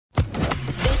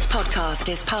podcast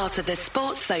is part of the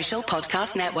Sports Social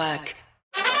Podcast Network.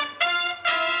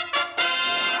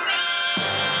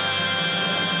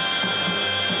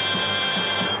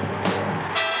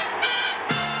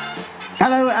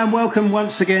 Hello and welcome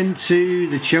once again to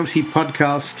the Chelsea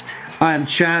podcast. I am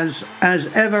Chaz.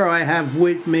 As ever, I have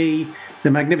with me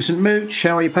the magnificent Mooch.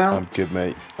 How are you, pal? I'm good,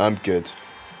 mate. I'm good.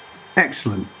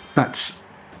 Excellent. That's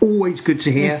always good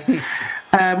to hear.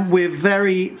 We're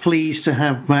very pleased to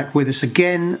have back with us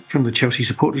again from the Chelsea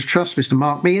Supporters Trust, Mr.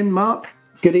 Mark Meehan. Mark,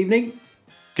 good evening.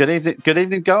 Good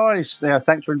evening, guys.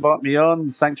 Thanks for inviting me on.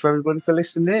 Thanks for everybody for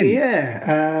listening in.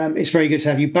 Yeah, it's very good to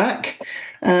have you back.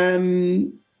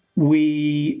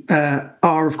 We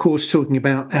are, of course, talking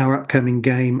about our upcoming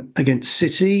game against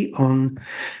City on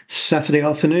Saturday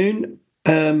afternoon.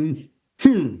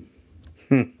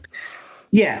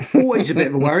 Yeah, always a bit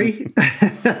of a worry.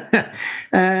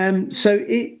 So,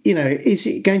 is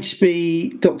it going to be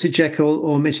Dr. Jekyll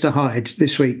or Mr. Hyde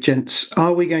this week, gents?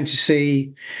 Are we going to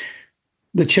see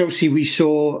the Chelsea we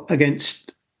saw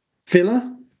against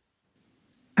Villa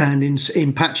and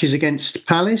in patches against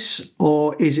Palace,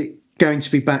 or is it going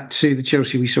to be back to the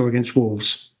Chelsea we saw against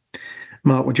Wolves?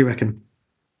 Mark, what do you reckon?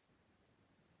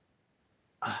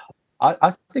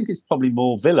 I think it's probably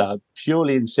more Villa,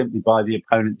 purely and simply by the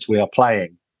opponents we are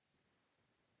playing.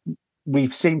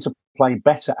 We've seemed to play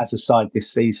better as a side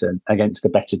this season against the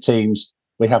better teams.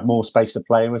 We have more space to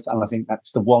play with, and I think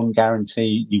that's the one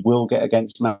guarantee you will get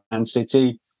against Man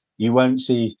City. You won't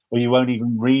see, or you won't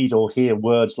even read or hear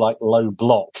words like low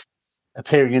block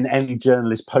appearing in any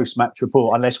journalist post-match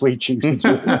report unless we choose to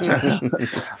do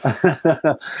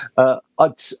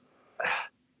it.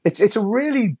 It's a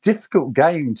really difficult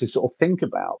game to sort of think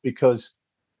about because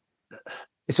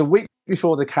it's a week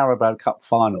before the Carabao Cup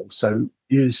final. So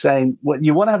you're saying, well,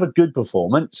 you want to have a good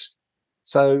performance.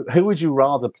 So who would you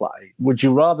rather play? Would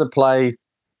you rather play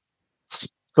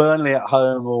Burnley at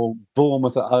home or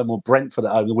Bournemouth at home or Brentford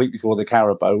at home the week before the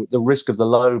Carabao, the risk of the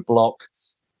low block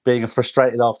being a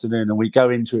frustrated afternoon and we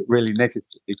go into it really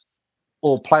negatively,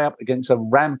 or play up against a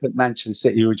rampant Manchester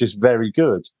City who are just very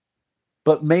good?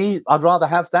 But me, I'd rather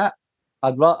have that.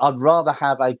 I'd rather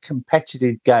have a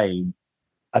competitive game,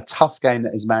 a tough game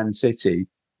that is Man City,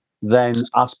 than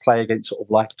us play against sort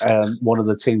of like one of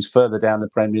the teams further down the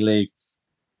Premier League.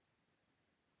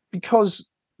 Because,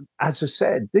 as I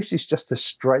said, this is just a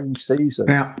strange season.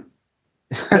 Yeah,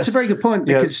 that's a very good point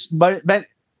because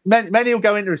many will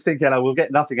go into this thinking, "Oh, we'll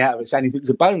get nothing out of it. So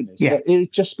anything's a bonus." Yeah,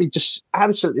 it'd just be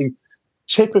absolutely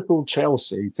typical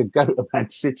Chelsea to go to Man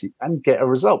City and get a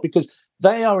result because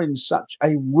they are in such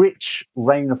a rich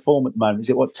reign of form at the moment.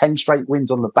 Is it 10 straight wins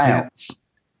on the bounce? Yeah.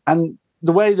 And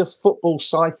the way the football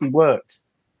psyche works,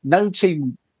 no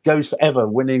team goes forever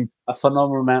winning a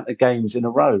phenomenal amount of games in a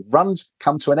row. Runs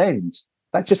come to an end.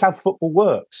 That's just how football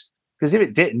works. Because if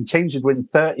it didn't, teams would win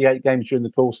 38 games during the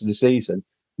course of the season,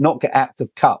 not get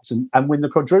active cups and win the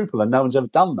quadruple, and no one's ever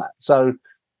done that. So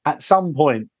at some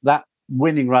point, that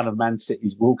winning run of Man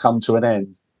City's will come to an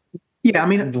end. Yeah, I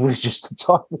mean, and we're just the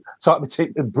type of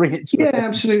team to bring it to an end. Yeah,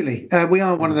 absolutely. We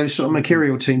are one of those sort of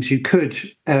mercurial teams who could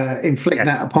inflict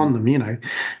that upon them,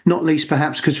 not least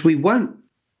perhaps because we won't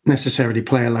necessarily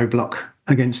play a low block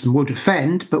against them. We'll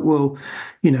defend, but we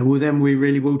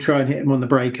really will try and hit them on the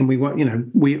break, and we won't,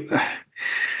 we'll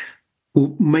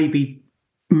maybe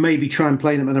try and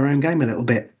play them at their own game a little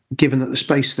bit, given that the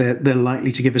space they're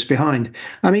likely to give us behind.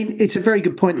 I mean, it's a very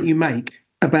good point that you make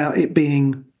about it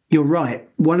being, you're right,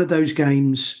 one of those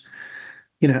games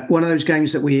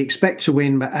that we expect to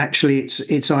win, but actually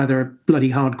it's either a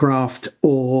bloody hard graft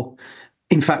or,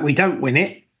 in fact, we don't win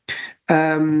it.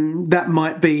 That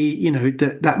might be,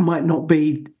 that might not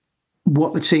be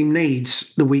what the team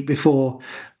needs the week before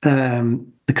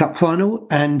the cup final,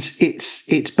 and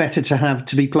it's better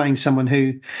to be playing someone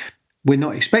who we're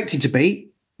not expected to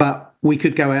beat, but we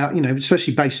could go out,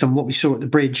 especially based on what we saw at the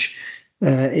Bridge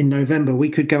in November, we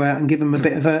could go out and give them a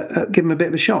bit of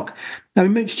a shock. I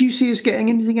mean, Mitch, do you see us getting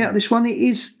anything out of this one? It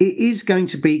is going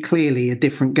to be clearly a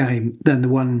different game than the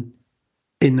one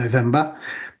in November.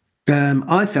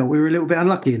 I felt we were a little bit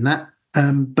unlucky in that,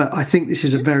 but I think this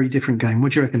is a very different game.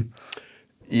 What do you reckon?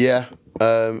 Yeah,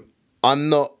 I'm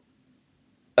not.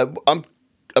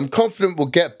 I'm confident we'll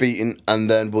get beaten and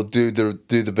then we'll do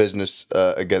the business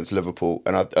against Liverpool,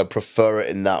 and I prefer it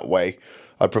in that way.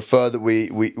 I prefer that we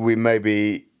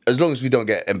maybe, as long as we don't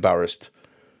get embarrassed.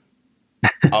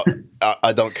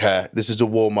 I don't care. This is a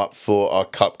warm-up for our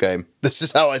cup game. This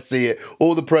is how I see it.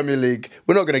 All the Premier League,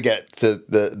 we're not going to get to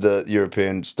the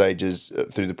European stages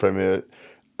through the Premier.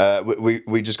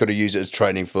 We just got to use it as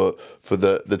training for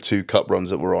the two cup runs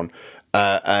that we're on.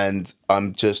 and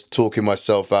I'm just talking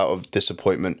myself out of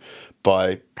disappointment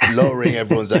by lowering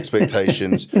everyone's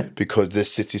expectations because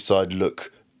this City side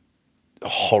look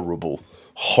horrible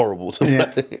to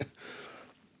play.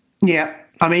 Yeah,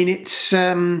 I mean it's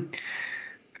that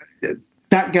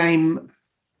game.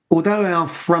 Although our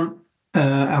front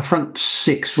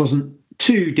six wasn't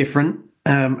too different,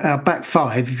 our back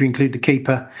five, if you include the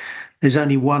keeper, there's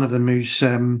only one of them who's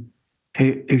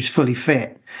fully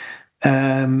fit.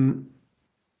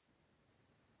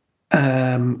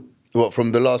 What,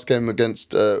 from the last game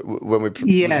against when we?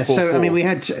 Yeah, so I mean we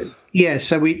had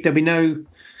there'll be no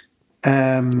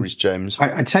Reece James.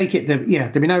 I take it that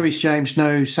there'll be no Reece James,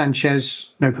 no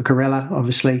Sanchez, no Cucurella,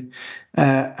 obviously,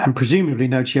 and presumably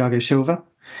no Thiago Silva.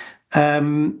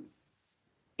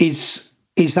 Is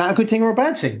that a good thing or a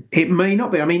bad thing? It may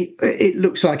not be. I mean, it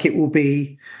looks like it will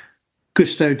be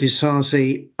Gusto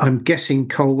Disasi, I'm guessing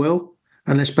Colwell,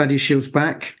 unless Badiashil's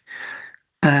back,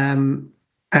 and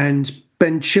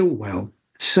Ben Chilwell.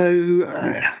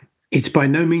 So it's by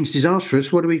no means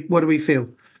disastrous. What do we feel?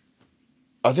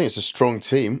 I think it's a strong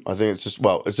team. I think it's just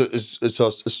it's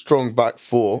a strong back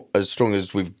four, as strong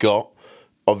as we've got.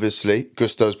 Obviously,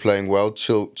 Gusto's playing well.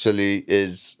 Chile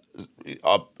is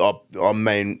our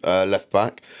main left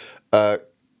back.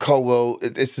 Colwell,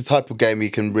 it's the type of game he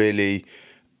can really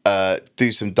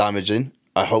do some damage in.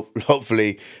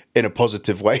 Hopefully in a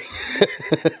positive way,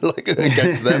 like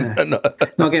against them, and not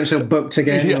get himself booked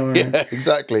again. Yeah,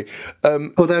 exactly.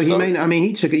 Although he may, I mean,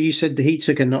 he took it. You said that he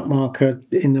took a knock marker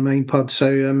in the main pod.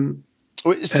 So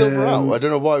Silva out. I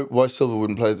don't know why Silva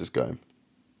wouldn't play this game.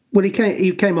 Well,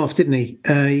 he came off, didn't he?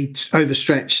 He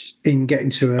overstretched in getting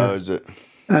to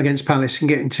against Palace and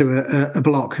getting to a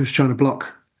block. He was trying to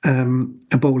block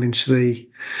a ball into the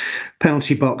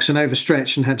penalty box and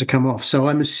overstretched and had to come off. So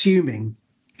I'm assuming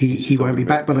he won't be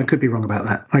back, but I could be wrong about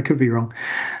that. I could be wrong.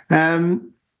 I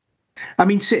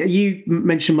mean, you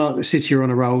mentioned, Mark, that City are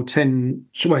on a roll.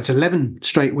 It's 11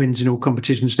 straight wins in all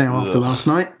competitions now after last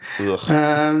night.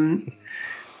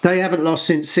 They haven't lost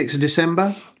since 6th of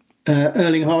December.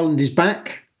 Erling Haaland is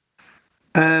back.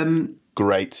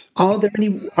 Great. Are there any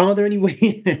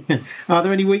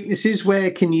weaknesses? Where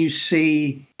can you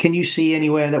see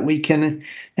anywhere that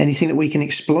anything that we can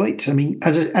exploit? I mean,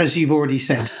 as you've already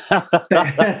said,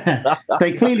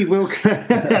 they clearly will.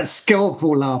 That's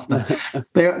skillful laughter.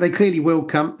 They clearly will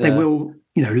come. They will,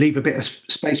 leave a bit of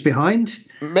space behind.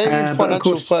 Maybe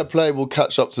financial fair play will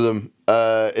catch up to them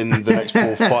in the next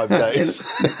 4 or 5 days.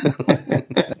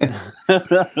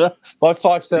 By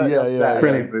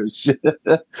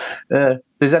 5:30,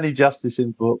 there's any justice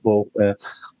in football.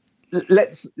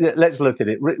 Let's look at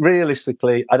it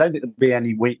realistically. I don't think there'll be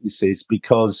any weaknesses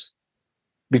because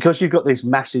you've got this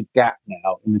massive gap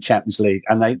now in the Champions League,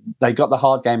 and they got the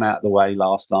hard game out of the way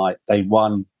last night. They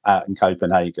won out in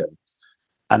Copenhagen,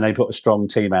 and they put a strong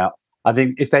team out. I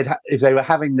think if they were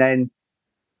having then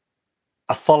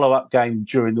a follow-up game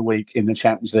during the week in the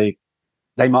Champions League,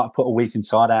 they might have put a weakened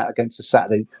side out against the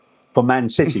Saturday for Man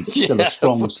City, but still a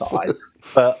strong side.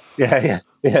 But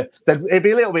it'd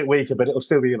be a little bit weaker, but it'll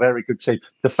still be a very good team.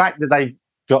 The fact that they've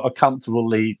got a comfortable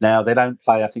lead now, they don't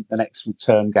play, I think, the next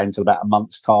return game till about a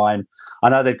month's time. I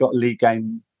know they've got a league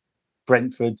game,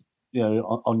 Brentford,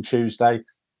 on Tuesday.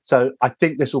 So I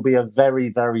think this will be a very,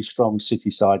 very strong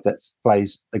City side that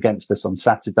plays against us on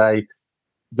Saturday.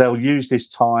 They'll use this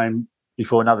time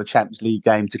before another Champions League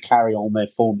game to carry on their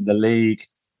form in the league.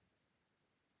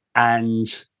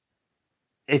 And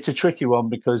it's a tricky one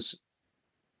because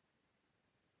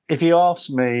if you ask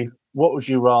me, what would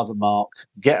you rather, Mark,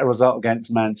 get a result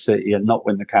against Man City and not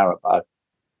win the Carabao?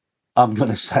 I'm going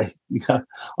to say,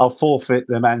 I'll forfeit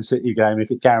the Man City game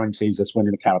if it guarantees us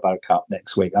winning the Carabao Cup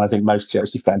next week. And I think most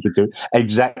Chelsea fans would do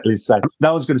exactly the same.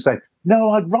 No one's going to say,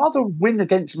 no, I'd rather win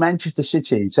against Manchester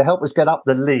City to help us get up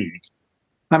the league.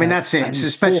 I mean, that's it. It's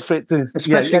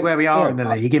especially where we are in the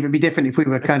league. It would be different if we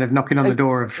were kind of knocking on the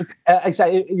door of...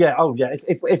 exactly. Yeah. Oh, yeah.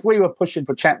 If we were pushing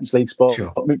for Champions League spot, we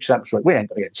ain't going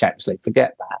to get Champions League.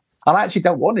 Forget that. And I actually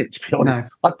don't want it, to be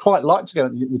honest. No. I'd quite like to go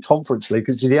in the Conference League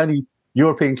because it's the only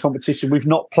European competition we've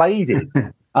not played in.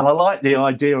 And I like the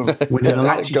idea of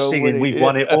actually singing we've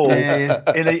won it all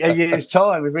in a year's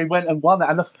time. If we went and won that.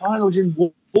 And the final's in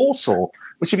Warsaw,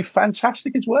 which would be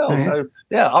fantastic as well. So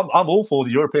I'm all for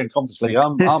the European Conference League.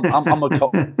 I'm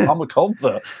a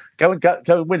convert. Go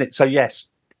and win it. So yes,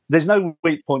 there's no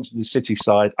weak points in the City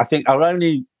side. I think our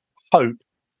only hope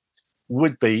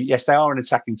would be, yes, they are an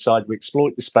attacking side. We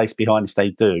exploit the space behind if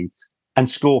they do, and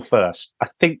score first. I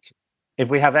think if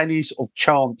we have any sort of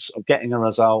chance of getting a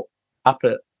result up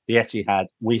at the Etihad,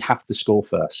 we have to score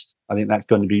first. I think that's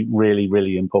going to be really,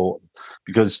 really important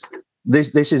because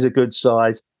this is a good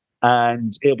side,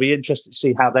 and it'll be interesting to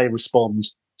see how they respond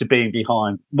to being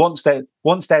behind. Once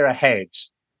they're ahead,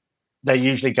 they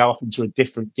usually go up into a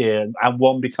different gear, and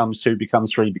 1 becomes 2,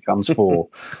 becomes 3, becomes 4.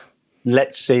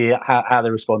 Let's see how they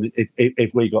respond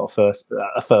if we got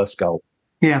a first goal.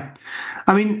 Yeah,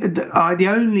 I mean, the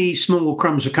only small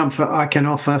crumbs of comfort I can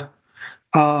offer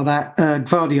are that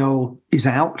Gvardiol is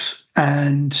out,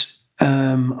 and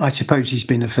I suppose he's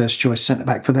been a first choice centre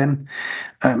back for them.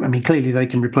 I mean, clearly they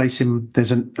can replace him.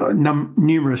 There's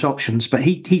numerous options, but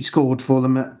he scored for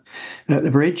them at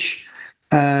the Bridge,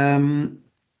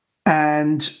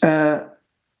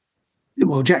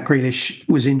 well, Jack Grealish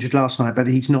was injured last night, but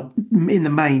he's not in the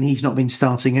main. He's not been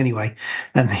starting anyway,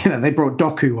 and they brought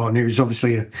Doku on, who's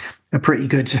obviously a pretty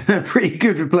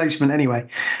good replacement anyway.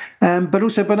 But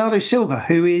also Bernardo Silva,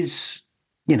 who is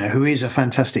a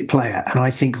fantastic player, and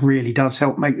I think really does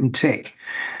help make them tick.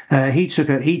 He took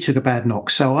a bad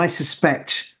knock, so I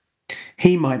suspect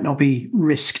he might not be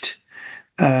risked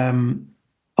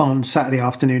on Saturday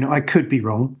afternoon. I could be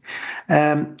wrong.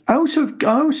 I also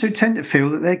tend to feel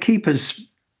that their keeper's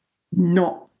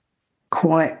not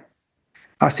quite.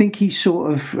 I think he's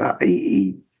sort of.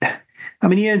 He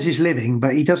earns his living,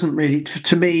 but he doesn't really.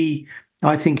 To me,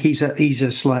 I think he's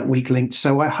a slight weak link.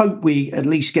 So I hope we at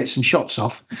least get some shots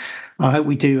off. I hope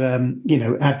we do.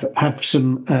 Have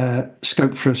some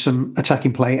scope for some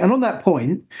attacking play. And on that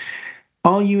point,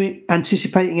 are you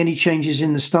anticipating any changes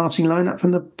in the starting lineup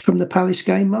from the Palace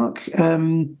game, Mark?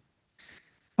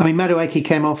 Madueke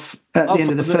came off at the end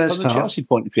of the first half. From the Chelsea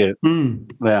point of view,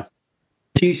 yeah.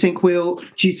 Do you think he'll?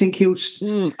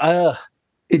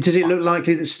 Does it look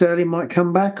likely that Sterling might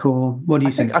come back, or what do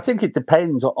you think? I think it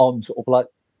depends on sort of like.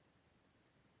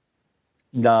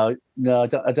 No, I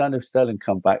don't know if Sterling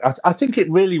come back. I think it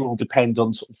really will depend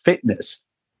on sort of fitness,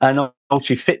 and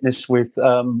actually fitness with.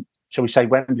 Shall we say,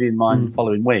 Wembley in mind the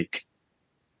following week.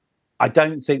 I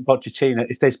don't think Pochettino,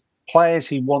 if there's players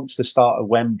he wants to start at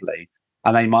Wembley,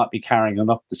 and they might be carrying on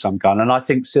up to some gun, and I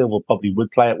think Silva probably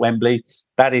would play at Wembley.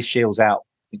 Badiashiel's out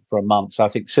for a month, so I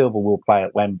think Silva will play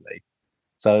at Wembley.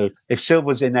 So if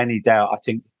Silva's in any doubt, I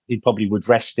think he probably would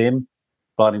rest him,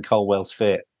 providing Colwell's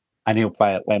fit, and he'll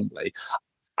play at Wembley.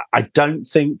 I don't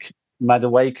think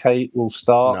Madueke will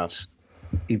start. No.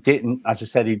 He didn't, as I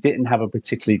said, have a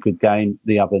particularly good game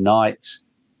the other night.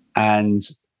 And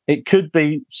it could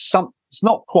be it's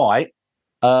not quite,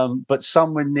 but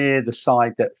somewhere near the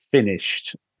side that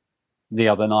finished the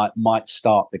other night might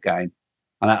start the game.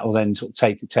 And that will then sort of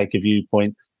take a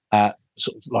viewpoint at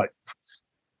sort of like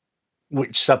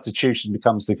which substitution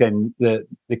becomes the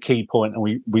key point,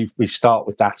 and we start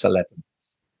with that 11.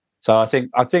 So I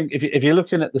think if you're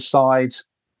looking at the side,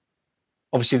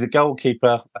 obviously the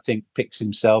goalkeeper I think picks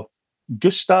himself.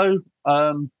 Gusto,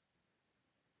 I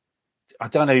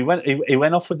don't know. He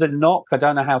went off with a knock. I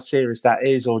don't know how serious that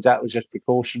is, or that was just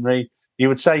precautionary. You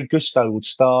would say Gusto would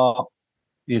start.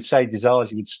 You'd say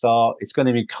Disasi would start. It's going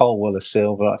to be Colwell or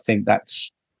Silva. I think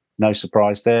that's no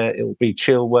surprise there. It will be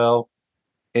Chilwell.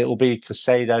 It will be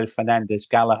Caicedo, Fernandes,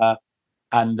 Gallagher,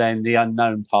 and then the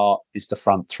unknown part is the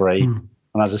front three. And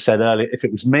as I said earlier, if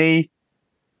it was me,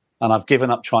 and I've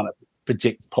given up trying to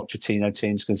predict Pochettino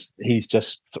teams because he's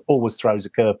just always throws a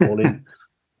curveball in,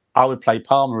 I would play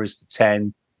Palmer as the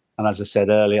 10, and as I said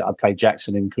earlier, I'd play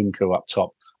Jackson and Nkunku up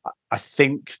top. I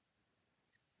think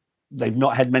they've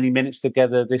not had many minutes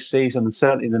together this season, and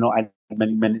certainly they're not had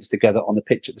many minutes together on the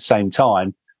pitch at the same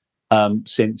time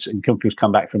since Nkunku's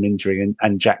come back from injury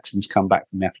and Jackson's come back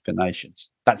from the African nations.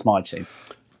 That's my team.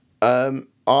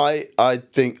 I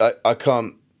think I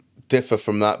can't differ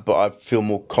from that, but I feel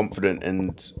more confident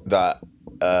in that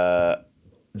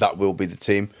that will be the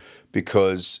team,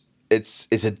 because it's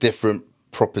a different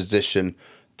proposition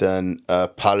than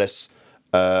Palace.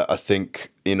 I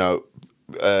think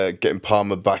getting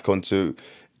Palmer back onto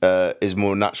is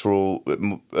more natural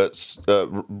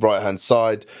right hand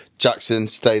side. Jackson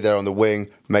stay there on the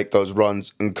wing, make those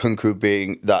runs, and Nkunku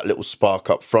being that little spark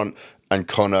up front, and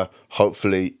Connor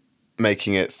hopefully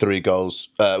making it 4 goals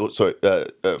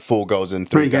in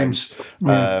 3 games.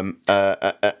 Yeah.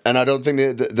 And I don't think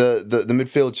the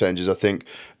midfield changes. I think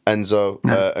Enzo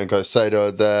and Caicedo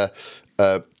are there,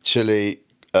 Chile,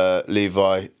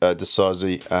 Levi,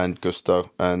 Disasi, and Gusto,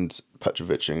 and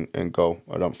Petrovic in goal.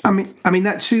 I don't think. I mean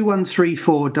that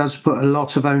 2-1-3-4 does put a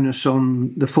lot of onus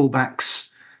on the fullbacks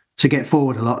to get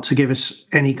forward a lot, to give us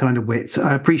any kind of width.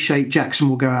 I appreciate Jackson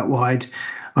will go out wide.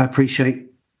 I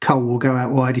appreciate Cole will go out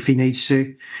wide if he needs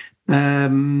to.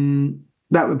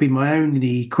 That would be my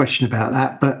only question about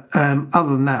that. But other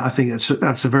than that, I think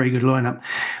that's a very good lineup.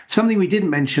 Something we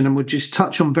didn't mention, and we'll just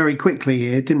touch on very quickly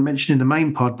here, didn't mention in the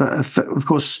main pod, but of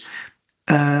course,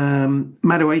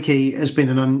 Mudryk has been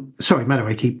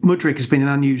an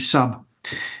unused sub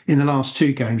in the last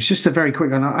 2 games. Just a very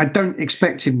quick one. I don't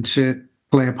expect him to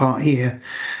play a part here.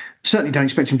 Certainly don't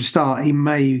expect him to start. He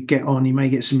may get on. He may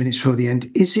get some minutes before the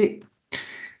end. Is it?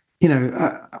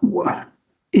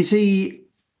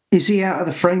 Is he out of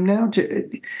the frame now?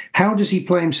 How does he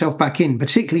play himself back in?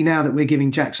 Particularly now that we're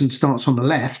giving Jackson starts on the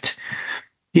left.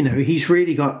 He's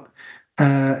really got.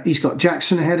 He's got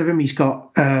Jackson ahead of him. He's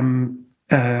got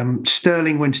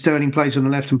Sterling when Sterling plays on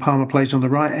the left and Palmer plays on the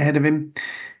right ahead of him.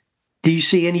 Do you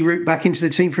see any route back into the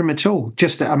team for him at all?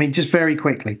 Just very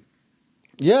quickly.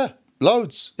 Yeah,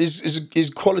 loads. He's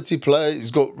a quality player.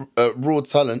 He's got raw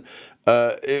talent.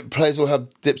 Players will have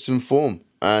dips in form,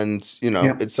 and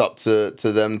it's up to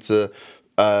them to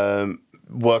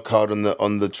work hard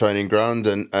on the training ground,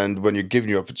 and when you're given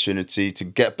your opportunity to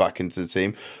get back into the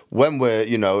team, when we're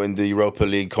in the Europa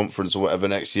League conference or whatever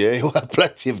next year, you'll have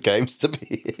plenty of games to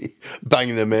be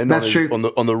banging them in. That's true.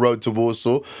 On the road to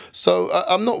Warsaw. So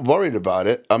I'm not worried about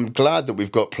it. I'm glad that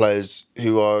we've got players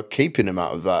who are keeping him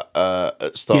out of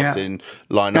that starting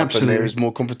lineup, absolutely. And there is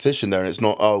more competition there, and it's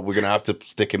not we're going to have to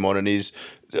stick him on and he's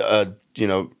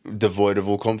devoid of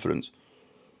all confidence.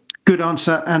 Good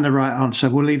answer and the right answer.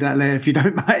 We'll leave that there if you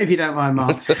don't mind,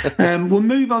 Mark. We'll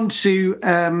move on to.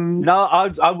 No,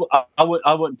 I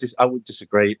would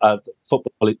disagree.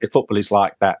 Football is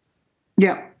like that.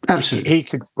 Yeah, absolutely. He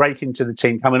could break into the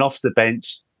team coming off the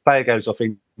bench. Player goes off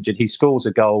injured. He scores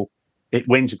a goal. It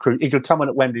wins a crew. He could come on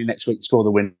at Wembley next week, score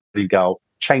the winning goal.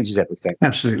 Changes everything.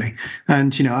 Absolutely.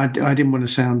 And I didn't want to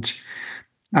sound.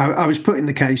 I was putting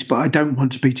the case, but I don't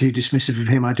want to be too dismissive of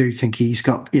him. I do think he's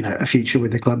got, a future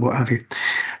with the club, what have you.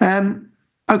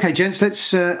 Okay, gents,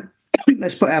 let's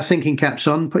put our thinking caps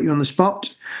on, put you on the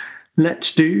spot.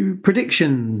 Let's do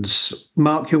predictions.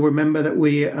 Mark, you'll remember that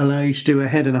we allow you to do a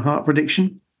head and a heart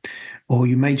prediction, or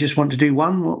you may just want to do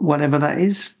one, whatever that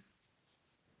is.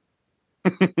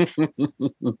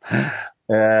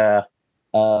 I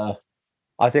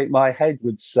think my head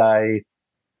would say,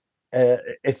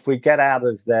 if we get out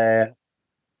of there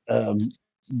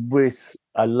with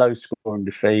a low-scoring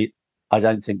defeat, I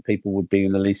don't think people would be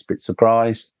in the least bit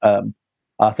surprised.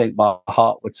 I think my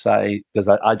heart would say,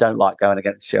 because I don't like going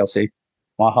against Chelsea,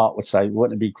 my heart would say,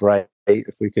 wouldn't it be great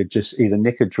if we could just either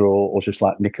nick a draw or just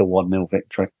nick a 1-0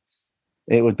 victory?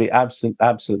 It would be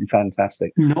absolutely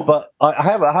fantastic. No. But I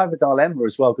have a dilemma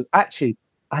as well, because actually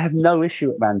I have no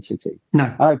issue at Man City.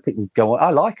 No. I don't think we'd go on.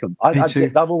 I like them.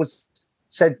 I've always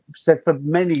said for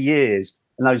many years,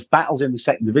 in those battles in the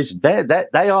second division,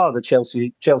 they are the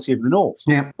Chelsea of the North,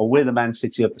 or we're the Man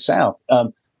City of the South.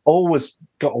 Always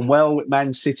got on well with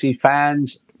Man City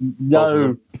fans.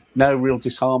 No real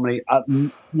disharmony. Got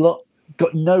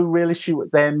no real issue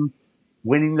with them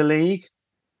winning the league,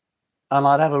 and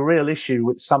I'd have a real issue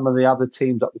with some of the other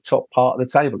teams at the top part of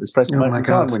the table at this present moment in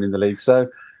time winning the league. So,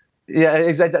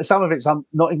 yeah, some of it's I'm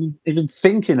not even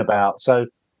thinking about. So,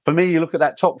 for me, you look at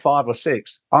that top 5 or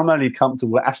 6, I'm only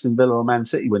comfortable with Aston Villa or Man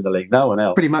City win the league. No one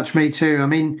else. Pretty much me too. I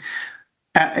mean,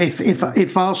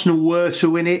 if Arsenal were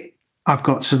to win it, I've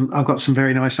got some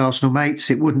very nice Arsenal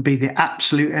mates. It wouldn't be the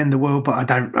absolute end of the world,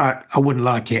 but I wouldn't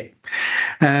like it.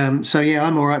 So yeah,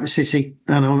 I'm all right with City,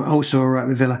 and I'm also all right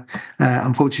with Villa.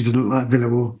 Unfortunately, it doesn't look like Villa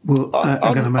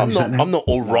are going to manage that now. I'm not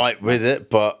all right with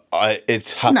it, but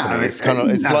it's happening. No, it's kind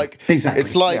of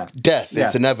it's like death.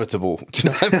 It's inevitable. Do you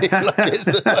know what I mean?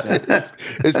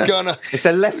 It's gonna. It's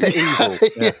a lesser evil.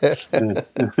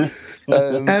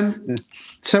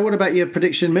 So, what about your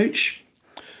prediction, Mooch?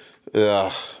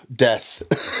 Death.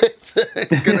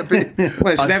 It's going to be.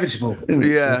 Well, it's inevitable.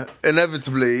 Yeah,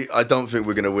 inevitably. I don't think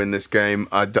we're going to win this game.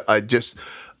 My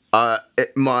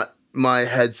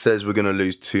head says we're going to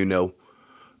lose 2-0.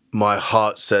 My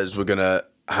heart says we're going to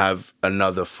have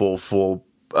another 4-4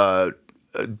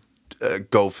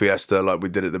 goal fiesta like we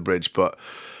did at the Bridge, but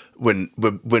we're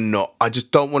not. I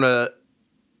just don't want to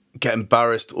get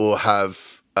embarrassed or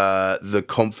have the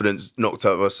confidence knocked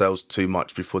out of ourselves too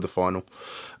much before the final.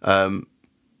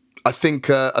 I think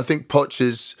Poch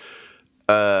is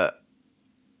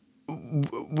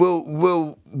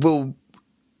will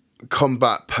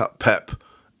combat Pep,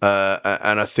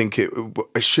 and I think it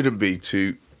shouldn't be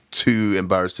too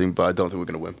embarrassing. But I don't think we're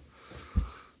going to win.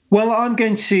 Well, I'm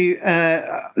going to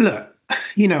look.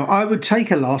 I would take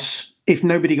a loss if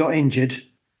nobody got injured.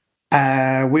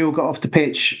 We all got off the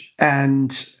pitch,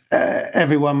 and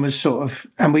everyone was sort of,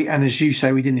 and as you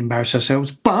say, we didn't embarrass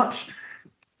ourselves, but.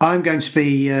 I'm going to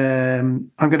be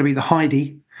the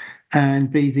Heidi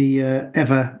and be the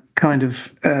ever kind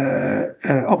of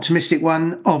optimistic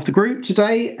one of the group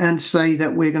today and say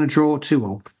that we're going to draw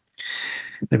 2-2.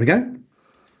 There we go.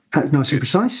 Nice and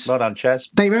precise. Well done, Chaz.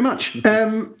 Thank you very much.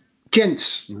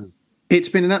 Gents, it's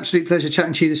been an absolute pleasure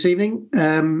chatting to you this evening.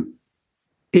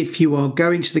 If you are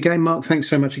going to the game, Mark, thanks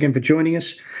so much again for joining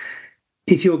us.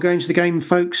 If you're going to the game,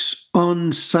 folks,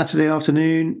 on Saturday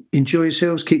afternoon, enjoy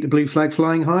yourselves, keep the blue flag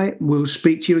flying high. We'll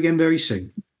speak to you again very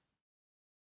soon.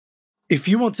 If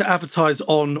you want to advertise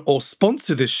on or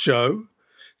sponsor this show,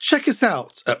 check us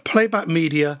out at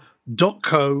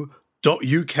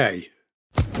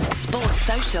playbackmedia.co.uk. Sports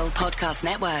Social Podcast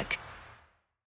Network.